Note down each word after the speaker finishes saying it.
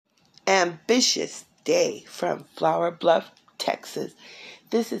ambitious day from Flower Bluff, Texas.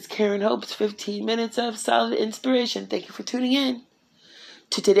 This is Karen Hope's 15 minutes of solid inspiration. Thank you for tuning in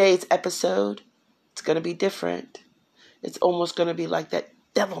to today's episode. It's going to be different. It's almost going to be like that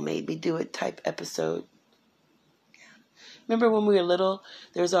devil made me do it type episode. Remember when we were little,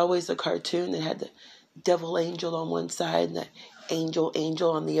 there was always a cartoon that had the devil angel on one side and the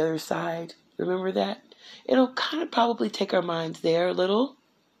angel on the other side. Remember that? It'll kind of probably take our minds there a little.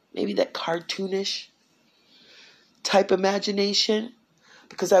 Maybe that cartoonish type imagination.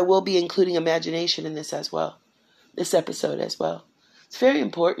 Because I will be including imagination in this as well. This episode as well. It's very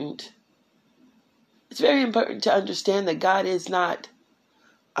important. It's very important to understand that God is not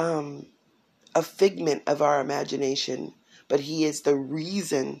a figment of our imagination, but He is the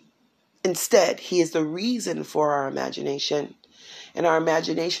reason. Instead, He is the reason for our imagination. And our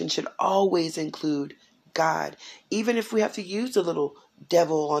imagination should always include God. Even if we have to use the little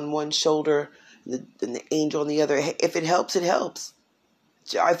devil on one shoulder and the angel on the other. If it helps, it helps.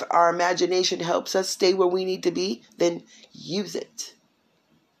 If our imagination helps us stay where we need to be, then use it.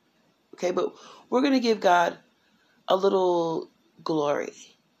 Okay, but we're going to give God a little glory,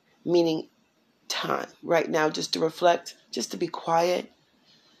 meaning time right now, just to reflect, just to be quiet.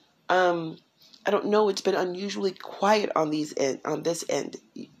 I don't know, it's been unusually quiet on this end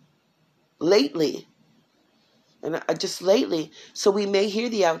lately. And just lately, so we may hear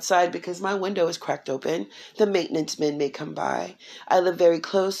the outside because my window is cracked open. The maintenance men may come by. I live very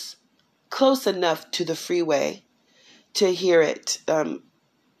close enough to the freeway to hear it, a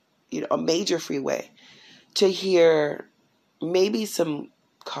major freeway, to hear maybe some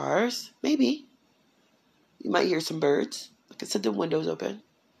cars, maybe. You might hear some birds. Like I said, the window's open.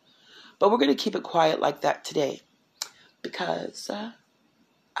 But we're going to keep it quiet like that today because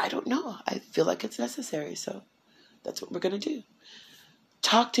I don't know. I feel like it's necessary, so that's what we're going to do.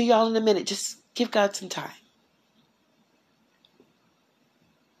 Talk to y'all in a minute. Just give God some time.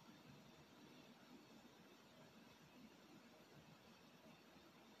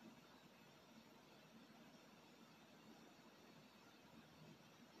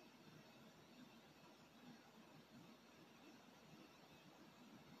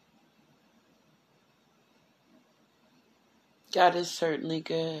 God is certainly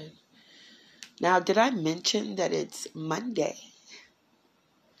good. Now, did I mention that it's Monday?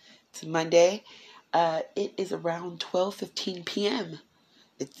 It's Monday. It is around 12:15 p.m.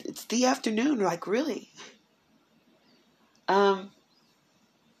 It's the afternoon, like really. And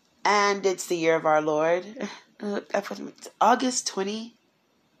it's the year of our Lord. It's August 20.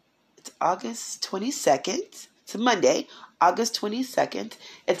 It's August 22nd. It's a Monday, August 22nd.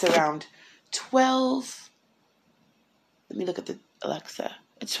 It's around 12. Let me look at the Alexa.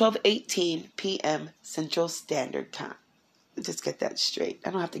 It's 12:18 p.m. Central Standard Time. Just get that straight. I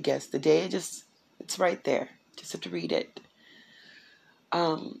don't have to guess the day. It's right there. Just have to read it.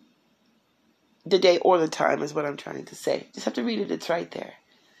 The day or the time is what I'm trying to say. Just have to read it. It's right there.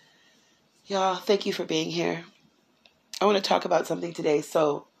 Y'all, thank you for being here. I want to talk about something today.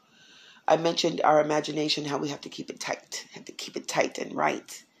 So I mentioned our imagination, how we have to keep it tight. Have to keep it tight and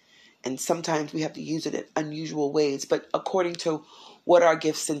right. And sometimes we have to use it in unusual ways. But according to what our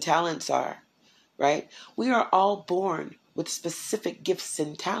gifts and talents are, right? We are all born with specific gifts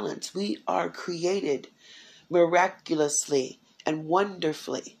and talents. We are created miraculously and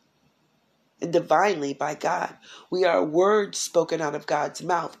wonderfully and divinely by God. We are words spoken out of God's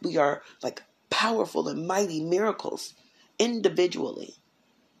mouth. We are like powerful and mighty miracles individually,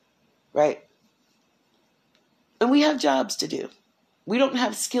 right? And we have jobs to do. We don't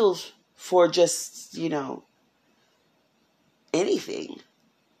have skills for just, anything.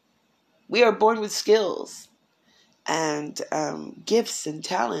 We are born with skills and gifts and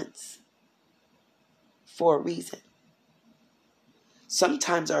talents for a reason.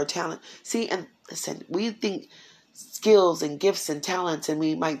 Sometimes our talent, and listen, we think skills and gifts and talents, and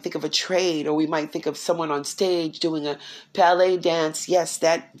we might think of a trade, or we might think of someone on stage doing a ballet dance. Yes,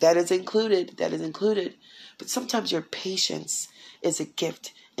 that is included. That is included. But sometimes your patience is a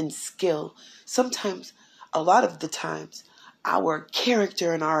gift and skill. Sometimes, a lot of the times, our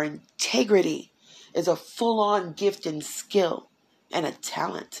character and our integrity is a full-on gift and skill and a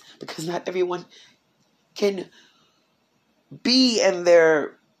talent, because not everyone can be in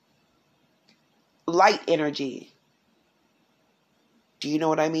their light energy. Do you know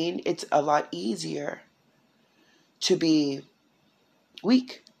what I mean? It's a lot easier to be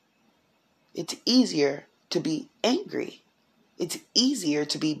weak. It's easier to be angry. It's easier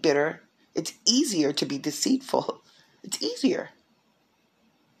to be bitter. It's easier to be deceitful. It's easier.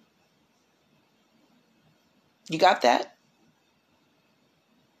 You got that?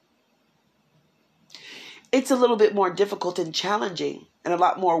 it's a little bit more difficult and challenging and a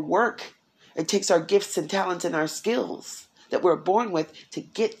lot more work. It takes our gifts and talents and our skills that we're born with to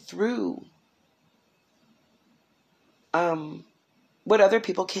get through what other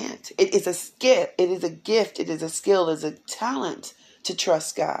people can't. It is a skill. It is a gift. It is a skill. It is a talent to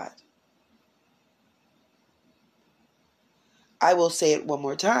trust God. I will say it one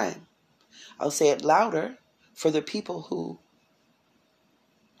more time. I'll say it louder for the people who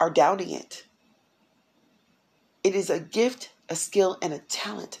are doubting it. It is a gift, a skill, and a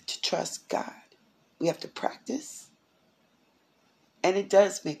talent to trust God. We have to practice, and it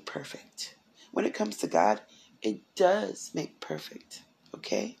does make perfect. When it comes to God, it does make perfect.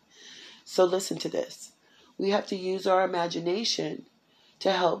 Okay? So listen to this. We have to use our imagination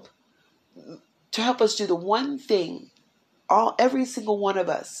to help us do the one thing every single one of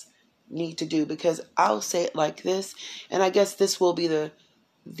us need to do, because I'll say it like this, and I guess this will be the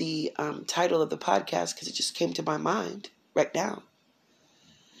title of the podcast because it just came to my mind right now.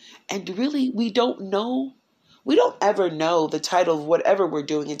 And really, we don't ever know the title of whatever we're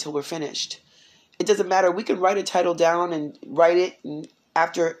doing until we're finished. It doesn't matter. We can write a title down and write it, and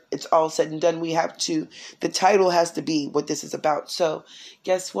after it's all said and done, the title has to be what this is about. So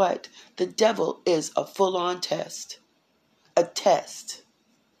guess what? The devil is a full-on test. A test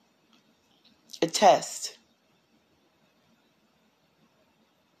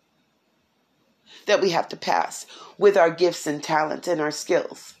that we have to pass with our gifts and talents and our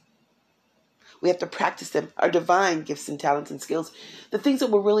skills. We have to practice them, our divine gifts and talents and skills, the things that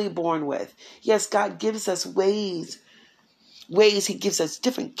we're really born with. Yes, God gives us ways. He gives us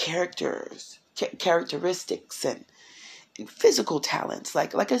different characteristics and physical talents.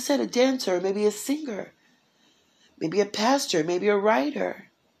 Like I said, a dancer, maybe a singer, maybe a pastor, maybe a writer.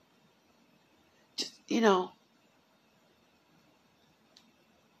 Just,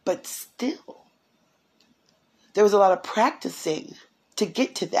 but still, there was a lot of practicing to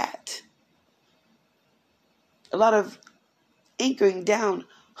get to that. A lot of hunkering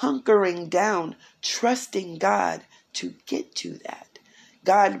down, trusting God to get to that.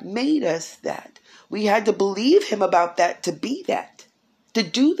 God made us that. We had to believe him about that to be that. To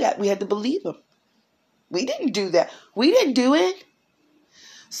do that, we had to believe him. We didn't do that. We didn't do it.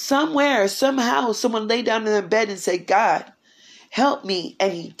 Somewhere, somehow, someone lay down in their bed and said, God, help me.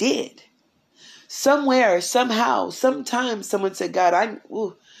 And he did. Somewhere, somehow, sometimes someone said, God,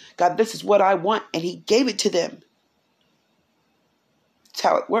 this is what I want. And he gave it to them. That's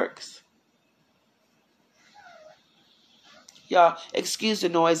how it works. Y'all, excuse the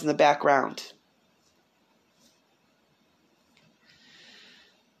noise in the background.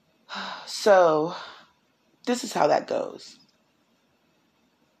 So, this is how that goes.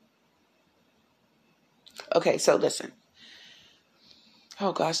 Okay, so listen.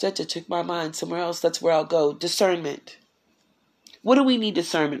 Oh gosh, that just took my mind somewhere else. That's where I'll go. Discernment. What do we need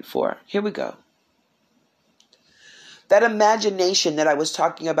discernment for? Here we go. That imagination that I was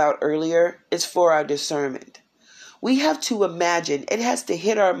talking about earlier is for our discernment. We have to imagine. It has to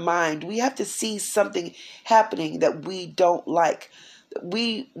hit our mind. We have to see something happening that we don't like.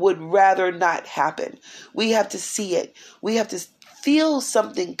 We would rather not happen. We have to see it. We have to feel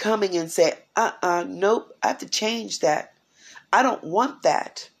something coming and say, nope, I have to change that. I don't want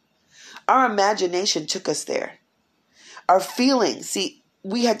that. Our imagination took us there. Our feelings,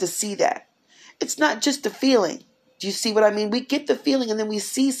 we had to see that. It's not just a feeling. Do you see what I mean? We get the feeling and then we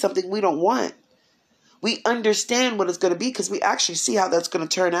see something we don't want. We understand what it's going to be because we actually see how that's going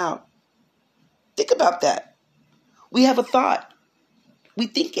to turn out. Think about that. We have a thought. We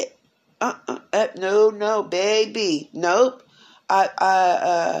think it. No, baby. Nope.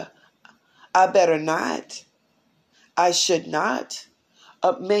 I better not. I should not.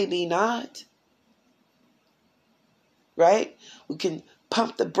 Maybe not. Right? We can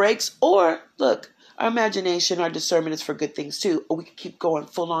pump the brakes, or look, our imagination, our discernment is for good things too. Or we can keep going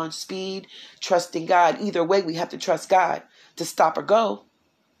full on speed, trusting God. Either way, we have to trust God to stop or go.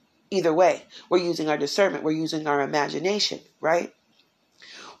 Either way, we're using our discernment. We're using our imagination, right?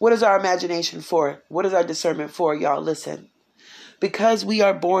 What is our imagination for? What is our discernment for? Y'all, listen. Because we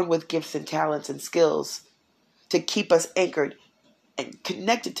are born with gifts and talents and skills to keep us anchored and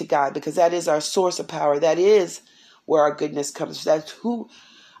connected to God, because that is our source of power. That is where our goodness comes. That's who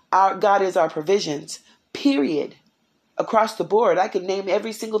our God is, our provisions, period. Across the board, I can name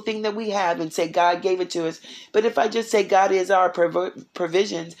every single thing that we have and say God gave it to us. But if I just say God is our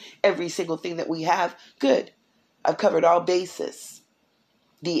provisions, every single thing that we have, good. I've covered all bases.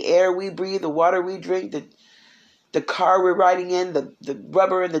 The air we breathe, the water we drink, the car we're riding in, the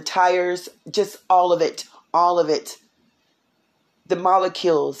rubber and the tires, just all of it. The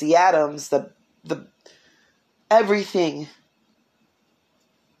molecules, the atoms, the everything.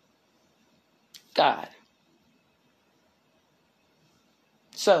 God.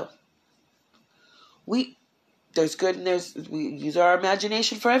 So, there's good and we use our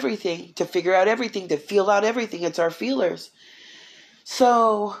imagination for everything, to figure out everything, to feel out everything. It's our feelers.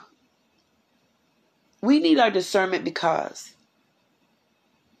 So, we need our discernment because,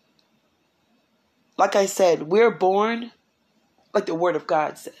 like I said, we're born, like the Word of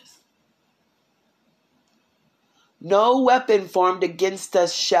God says, no weapon formed against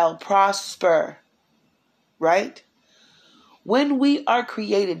us shall prosper. Right? When we are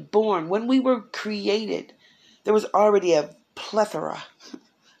created, born, when we were created, there was already a plethora,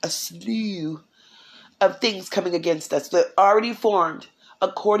 a slew of things coming against us that already formed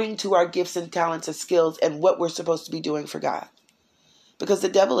according to our gifts and talents and skills and what we're supposed to be doing for God. Because the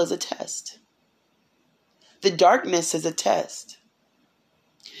devil is a test. The darkness is a test.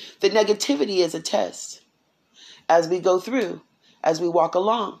 The negativity is a test. As we go through, as we walk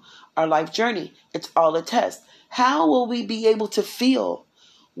along our life journey, it's all a test. How will we be able to feel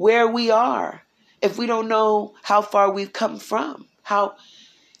where we are if we don't know how far we've come from?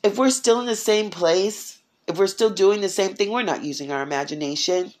 If we're still in the same place, if we're still doing the same thing, we're not using our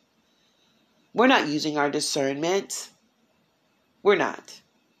imagination. We're not using our discernment. We're not.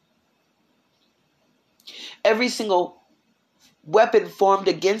 Every single weapon formed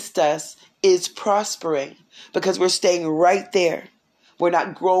against us is prospering because we're staying right there. We're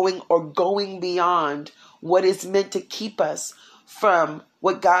not growing or going beyond what is meant to keep us from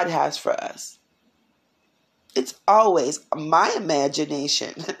what God has for us. It's always, my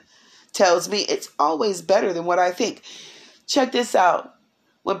imagination tells me it's always better than what I think. Check this out.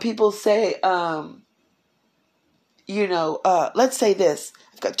 When people say, let's say this.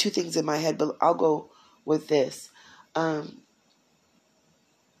 I've got two things in my head, but I'll go with this. When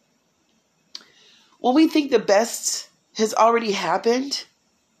we think the best has already happened,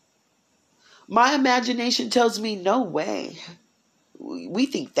 my imagination tells me, no way. We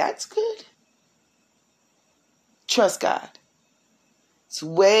think that's good. Trust God. It's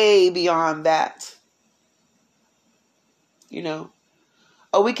way beyond that.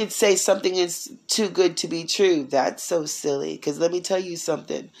 We could say something is too good to be true. That's so silly. Because let me tell you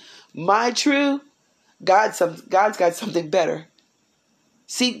something. My true, God's got something better.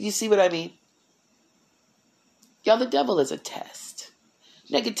 You see what I mean? Y'all, the devil is a test.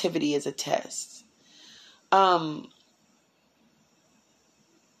 Negativity is a test.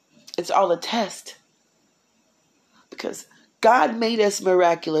 It's all a test. Because God made us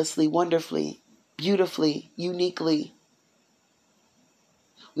miraculously, wonderfully, beautifully, uniquely.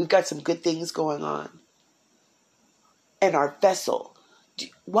 We've got some good things going on. And our vessel.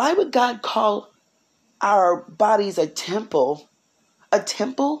 Why would God call our bodies a temple? A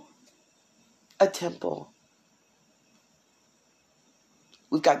temple? A temple.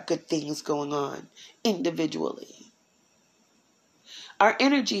 We've got good things going on individually. Our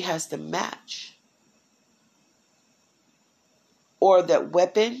energy has to match. Or that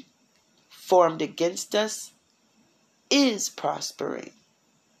weapon formed against us is prospering.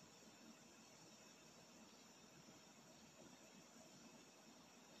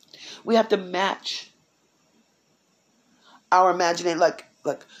 We have to match our imagination.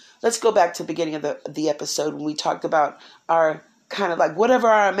 Look, let's go back to the beginning of the episode when we talked about our kind of like whatever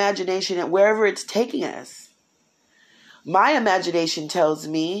our imagination and wherever it's taking us. My imagination tells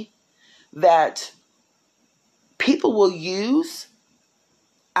me that people will use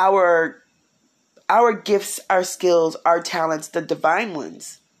our gifts, our skills, our talents, the divine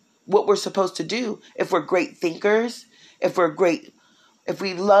ones, what we're supposed to do. If we're great thinkers, if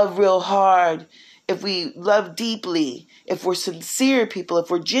we love real hard, if we love deeply, if we're sincere people, if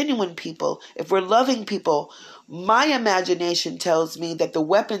we're genuine people, if we're loving people, my imagination tells me that the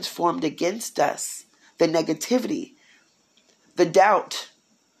weapons formed against us, the negativity, the doubt,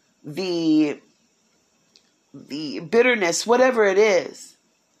 the bitterness, whatever it is,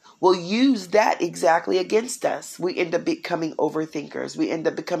 will use that exactly against us. We end up becoming overthinkers. We end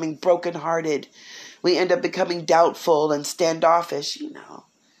up becoming brokenhearted. We end up becoming doubtful and standoffish.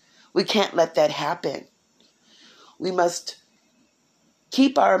 We can't let that happen. We must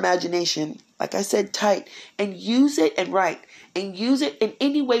keep our imagination, like I said, tight and use it and use it in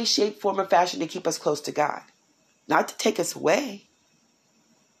any way, shape, form, or fashion to keep us close to God. Not to take us away.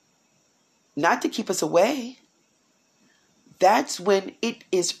 Not to keep us away. That's when it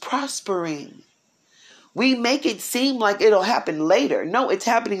is prospering. We make it seem like it'll happen later. No, it's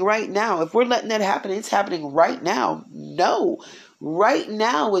happening right now. If we're letting that happen, it's happening right now. No, right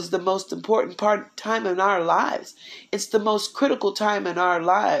now is the most important time in our lives. It's the most critical time in our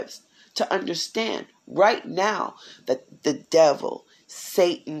lives to understand right now that the devil,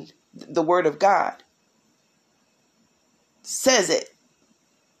 Satan, the word of God says it.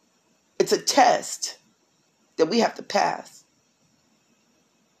 It's a test that we have to pass.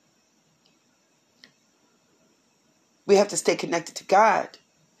 We have to stay connected to God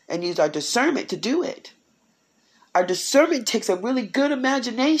and use our discernment to do it. Our discernment takes a really good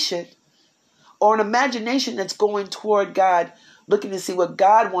imagination, or an imagination that's going toward God, looking to see what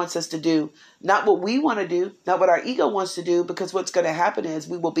God wants us to do, not what we want to do, not what our ego wants to do, because what's going to happen is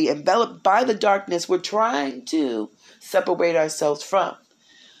we will be enveloped by the darkness we're trying to separate ourselves from.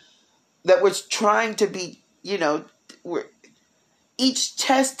 That we're trying to be, each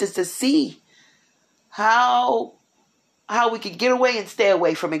test is to see how we can get away and stay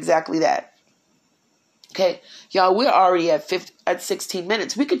away from exactly that. Okay, y'all, we're already at 16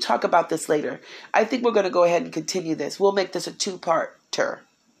 minutes. We could talk about this later. I think we're going to go ahead and continue this. We'll make this a two-parter.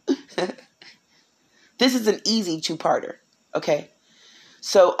 This is an easy two-parter. Okay,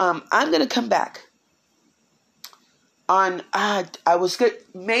 so I'm going to come back on, I was good,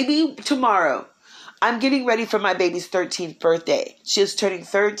 maybe tomorrow. I'm getting ready for my baby's 13th birthday. She is turning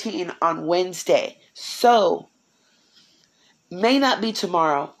 13 on Wednesday. So, may not be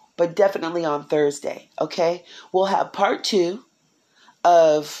tomorrow, but definitely on Thursday, okay? We'll have part 2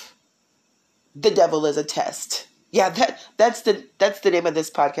 of The Devil is a Test. Yeah, that's the name of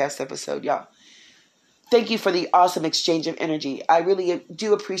this podcast episode, y'all. Thank you for the awesome exchange of energy. I really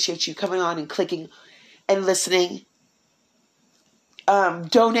do appreciate you coming on and clicking and listening.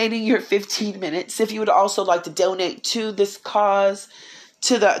 Donating your 15 minutes. If you would also like to donate to this cause,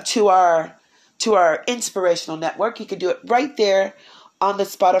 to our inspirational network, you can do it right there on the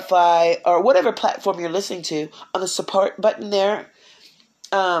Spotify or whatever platform you're listening to, on the support button there.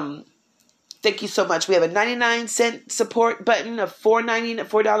 Thank you so much. We have a 99-cent support button, a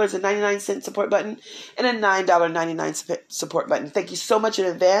 $4.99 support button, and a $9.99 support button. Thank you so much in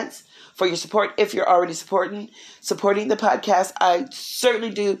advance for your support. If you're already supporting the podcast, I certainly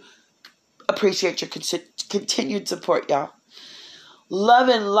do appreciate your continued support, y'all. Love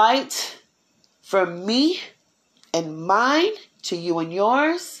and light from me and mine to you and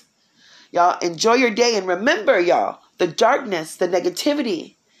yours. Y'all enjoy your day, and remember, y'all, the darkness, the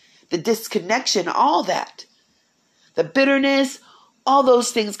negativity, the disconnection, all that, the bitterness, all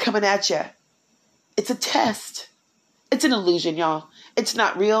those things coming at you. It's a test. It's an illusion, y'all. It's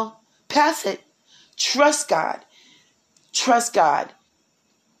not real. Pass it. Trust God. Trust God.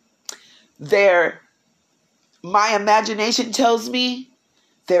 My imagination tells me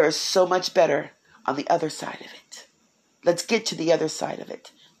there is so much better on the other side of it. Let's get to the other side of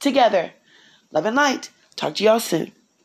it together. Love and light. Talk to y'all soon.